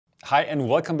Hi and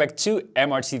welcome back to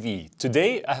MRTV.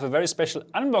 Today I have a very special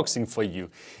unboxing for you.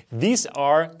 These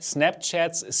are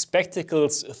Snapchat's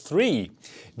Spectacles 3.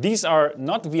 These are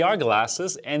not VR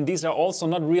glasses and these are also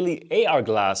not really AR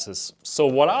glasses. So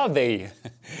what are they?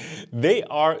 They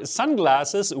are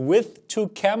sunglasses with two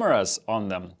cameras on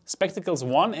them. Spectacles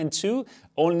 1 and 2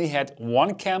 only had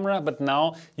one camera, but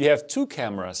now you have two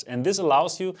cameras, and this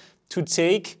allows you to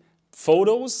take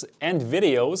photos and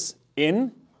videos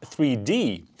in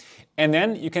 3D. And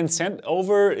then you can send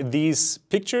over these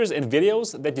pictures and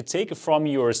videos that you take from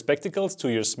your spectacles to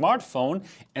your smartphone,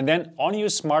 and then on your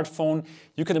smartphone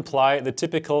you can apply the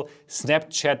typical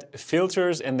Snapchat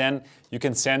filters, and then you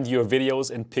can send your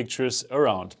videos and pictures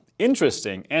around.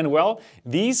 Interesting. And well,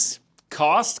 these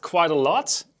cost quite a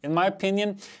lot, in my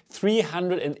opinion,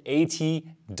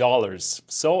 $380.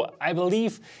 So I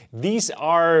believe these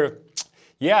are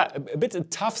a bit a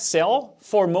tough sell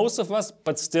for most of us,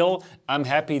 but still I'm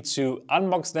happy to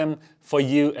unbox them for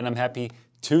you and I'm happy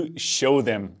to show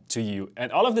them to you.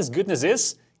 And all of this goodness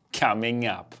is coming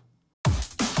up.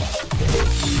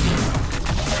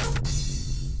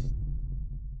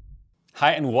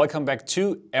 Hi and welcome back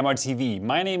to MRTV.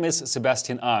 My name is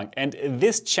Sebastian Ang, and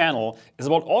this channel is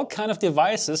about all kind of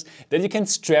devices that you can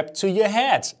strap to your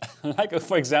head. Like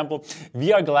for example,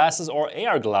 VR glasses or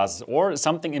AR glasses or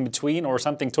something in between or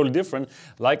something totally different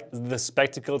like the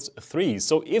Spectacles 3.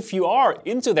 So if you are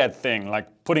into that thing, like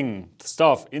putting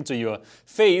stuff into your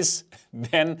face,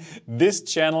 then this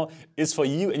channel is for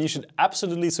you and you should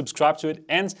absolutely subscribe to it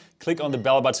and click on the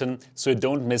bell button so you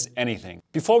don't miss anything.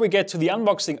 Before we get to the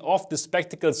unboxing of the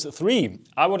Spectacles 3,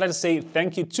 I would like to say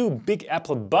thank you to Big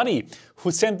Apple Buddy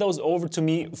who sent those over to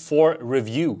me for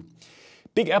review.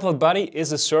 Big Apple Buddy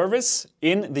is a service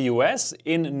in the US,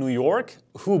 in New York,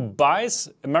 who buys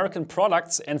American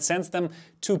products and sends them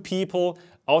to people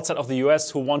outside of the US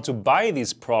who want to buy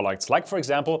these products. Like for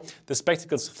example, the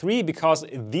Spectacles 3, because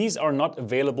these are not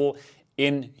available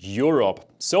in Europe.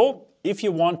 So if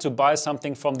you want to buy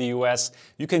something from the US,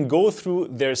 you can go through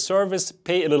their service,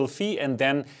 pay a little fee, and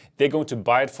then they're going to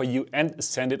buy it for you and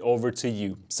send it over to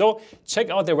you. So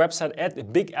check out their website at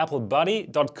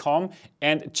bigapplebuddy.com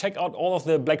and check out all of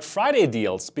the Black Friday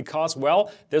deals because,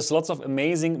 well, there's lots of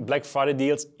amazing Black Friday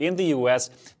deals in the US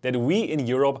that we in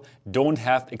Europe don't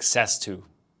have access to.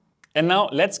 And now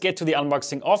let's get to the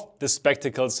unboxing of the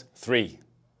Spectacles 3.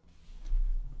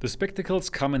 The spectacles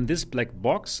come in this black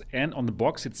box, and on the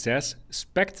box it says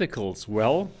Spectacles.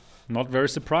 Well, not very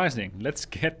surprising. Let's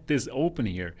get this open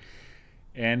here.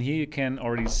 And here you can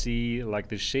already see like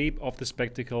the shape of the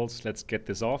spectacles. Let's get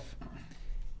this off.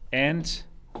 And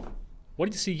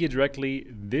what you see here directly,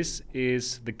 this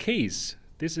is the case.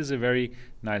 This is a very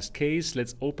nice case.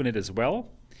 Let's open it as well.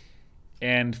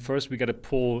 And first we got to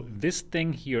pull this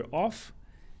thing here off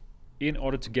in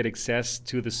order to get access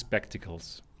to the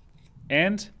spectacles.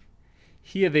 And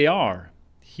here they are.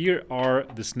 Here are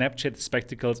the Snapchat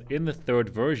Spectacles in the third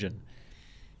version.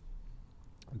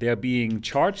 They are being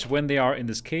charged when they are in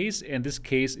this case, and this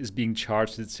case is being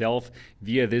charged itself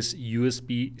via this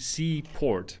USB-C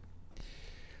port.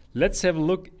 Let's have a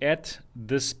look at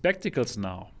the spectacles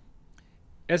now.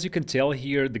 As you can tell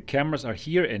here, the cameras are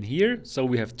here and here, so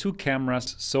we have two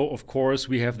cameras. So of course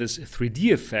we have this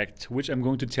 3D effect, which I'm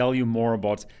going to tell you more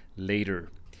about later.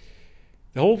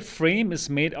 The whole frame is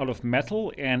made out of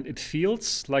metal and it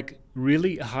feels like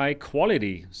really high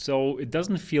quality. So it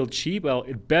doesn't feel cheap. Well,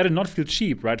 it better not feel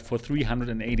cheap, right, for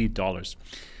 $380.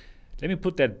 Let me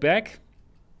put that back.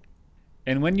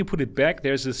 And when you put it back,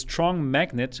 there's a strong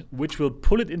magnet which will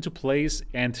pull it into place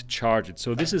and charge it.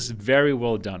 So this is very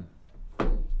well done.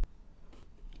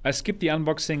 I skipped the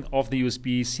unboxing of the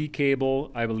USB-C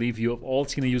cable. I believe you have all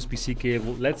seen the USB-C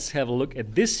cable. Let's have a look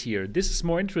at this here. This is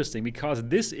more interesting because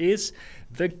this is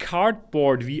the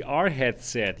cardboard VR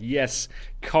headset. Yes,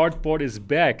 cardboard is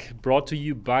back, brought to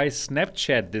you by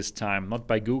Snapchat this time, not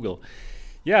by Google.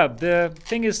 Yeah, the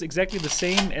thing is exactly the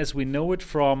same as we know it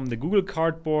from the Google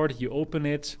Cardboard. You open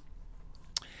it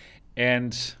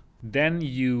and then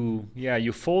you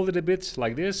fold it a bit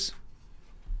like this.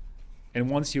 And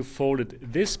once you've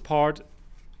folded this part,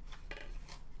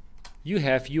 you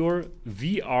have your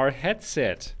VR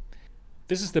headset.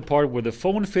 This is the part where the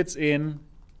phone fits in,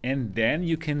 and then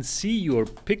you can see your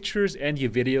pictures and your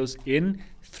videos in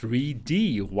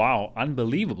 3D. Wow,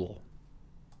 unbelievable.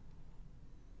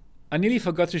 I nearly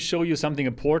forgot to show you something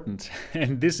important,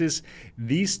 and this is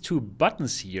these two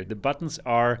buttons here. The buttons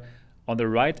are on the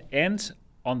right and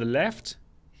on the left.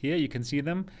 Here you can see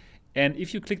them. And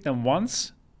if you click them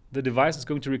once, the device is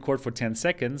going to record for 10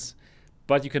 seconds,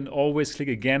 but you can always click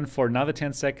again for another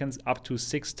 10 seconds up to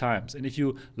 6 times. And if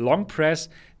you long press,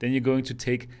 then you're going to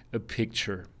take a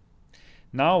picture.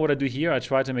 Now what I do here, I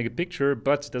try to make a picture,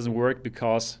 but it doesn't work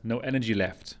because no energy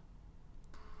left.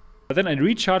 But then I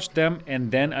recharged them,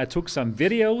 and then I took some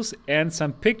videos and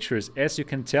some pictures, as you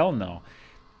can tell now.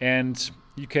 And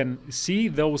you can see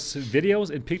those videos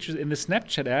and pictures in the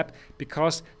Snapchat app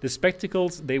because the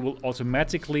spectacles, they will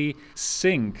automatically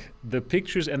sync the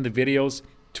pictures and the videos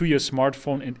to your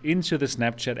smartphone and into the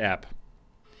Snapchat app.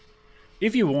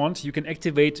 If you want, you can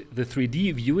activate the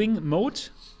 3D viewing mode.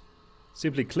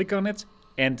 Simply click on it,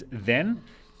 and then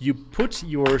you put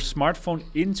your smartphone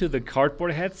into the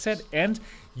cardboard headset and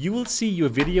you will see your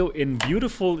video in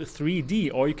beautiful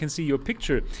 3D, or you can see your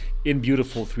picture in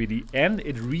beautiful 3D, and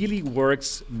it really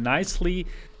works nicely.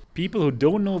 People who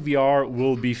don't know VR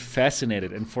will be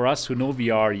fascinated, and for us who know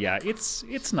VR, yeah,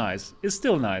 it's nice. It's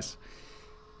still nice.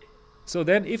 So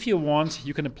then if you want,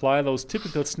 you can apply those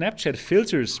typical Snapchat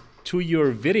filters to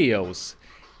your videos.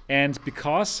 And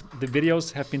because the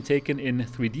videos have been taken in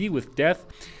 3D with depth,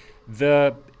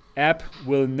 the app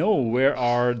will know where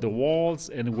are the walls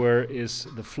and where is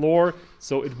the floor,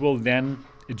 so it will then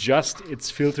adjust its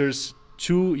filters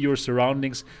to your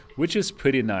surroundings, which is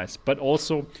pretty nice, but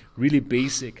also really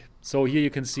basic. So here you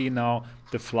can see now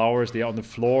the flowers, they are on the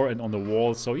floor and on the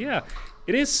wall. So yeah,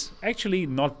 it is actually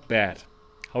not bad.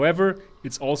 However,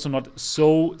 it's also not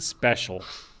so special.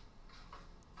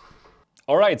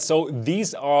 Alright, so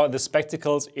these are the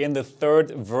spectacles in the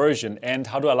 3rd version. And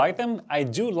how do I like them? I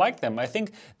do like them. I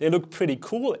think they look pretty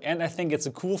cool, and I think it's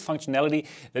a cool functionality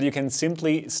that you can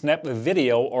simply snap a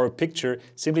video or a picture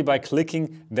simply by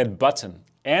clicking that button.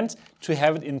 And to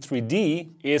have it in 3D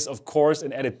is of course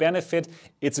an added benefit.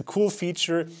 It's a cool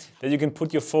feature that you can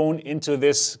put your phone into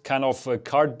this kind of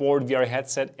cardboard VR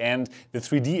headset, and the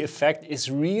 3D effect is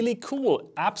really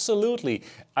cool. Absolutely.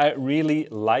 I really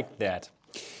like that.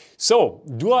 So,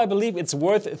 do I believe it's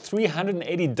worth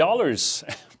 $380?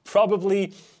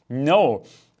 Probably no.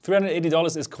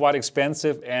 $380 is quite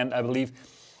expensive, and I believe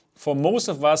for most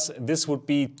of us this would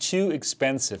be too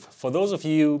expensive. For those of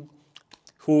you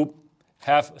who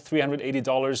have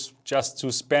 $380 just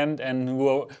to spend and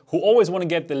who always want to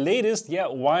get the latest, yeah,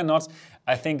 why not?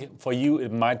 I think for you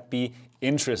it might be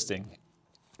interesting.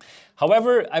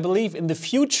 However, I believe in the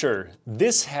future,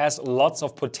 this has lots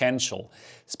of potential.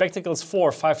 Spectacles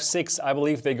 4, 5, 6, I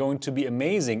believe they're going to be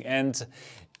amazing. And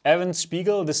Evan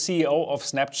Spiegel, the CEO of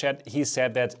Snapchat, he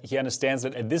said that he understands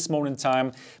that at this moment in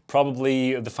time,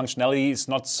 probably the functionality is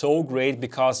not so great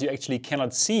because you actually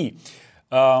cannot see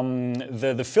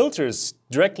the filters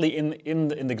directly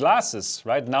in the glasses,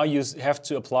 right? Now you have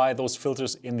to apply those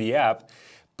filters in the app.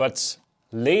 But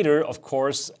later, of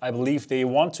course, I believe they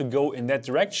want to go in that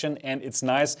direction, and it's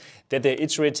nice that they're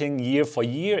iterating year for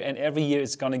year, and every year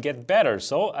it's going to get better.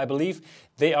 So I believe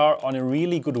they are on a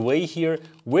really good way here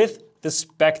with the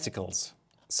spectacles.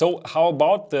 So how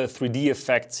about the 3D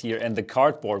effects here and the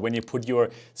cardboard when you put your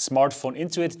smartphone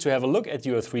into it to have a look at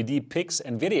your 3D pics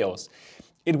and videos?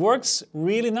 It works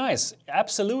really nice.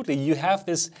 Absolutely. You have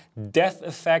this depth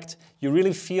effect. You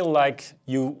really feel like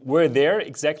you were there.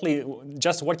 Exactly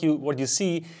just what you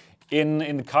see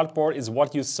in the cardboard is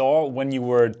what you saw when you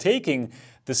were taking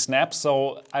the snap.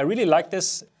 So I really like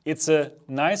this. It's a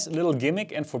nice little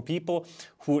gimmick, and for people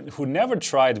who never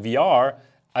tried VR,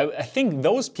 I think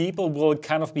those people will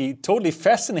kind of be totally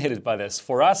fascinated by this.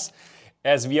 For us,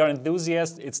 as VR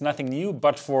enthusiasts, it's nothing new,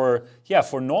 but for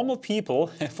normal people,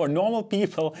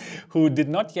 who did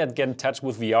not yet get in touch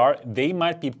with VR, they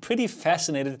might be pretty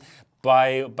fascinated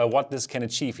by what this can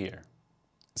achieve here.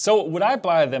 So would I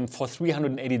buy them for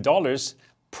 $380?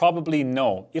 Probably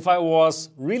no. If I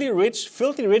was really rich,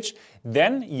 filthy rich,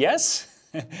 then yes,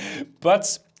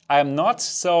 but I'm not,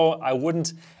 so I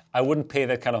wouldn't pay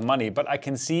that kind of money. But I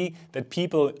can see that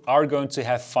people are going to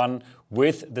have fun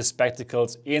with the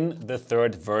spectacles in the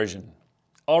 3rd version.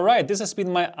 Alright, this has been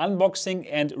my unboxing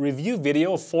and review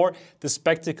video for the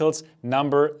spectacles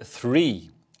number 3.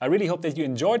 I really hope that you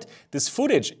enjoyed this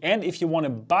footage, and if you want to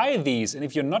buy these, and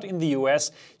if you're not in the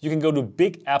US, you can go to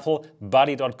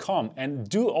bigapplebuddy.com, and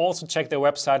do also check their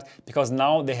website, because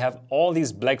now they have all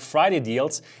these Black Friday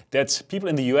deals that people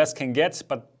in the US can get,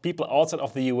 but people outside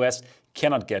of the US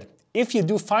cannot get. If you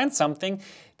do find something,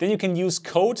 then you can use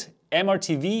code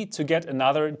MRTV to get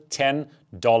another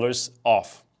 $10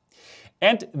 off.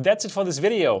 And that's it for this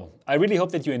video. I really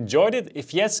hope that you enjoyed it.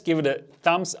 If yes, give it a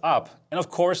thumbs up. And of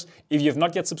course, if you have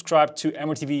not yet subscribed to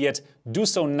MRTV yet, do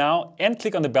so now and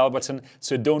click on the bell button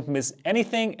so you don't miss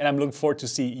anything. And I'm looking forward to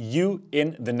see you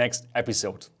in the next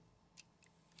episode.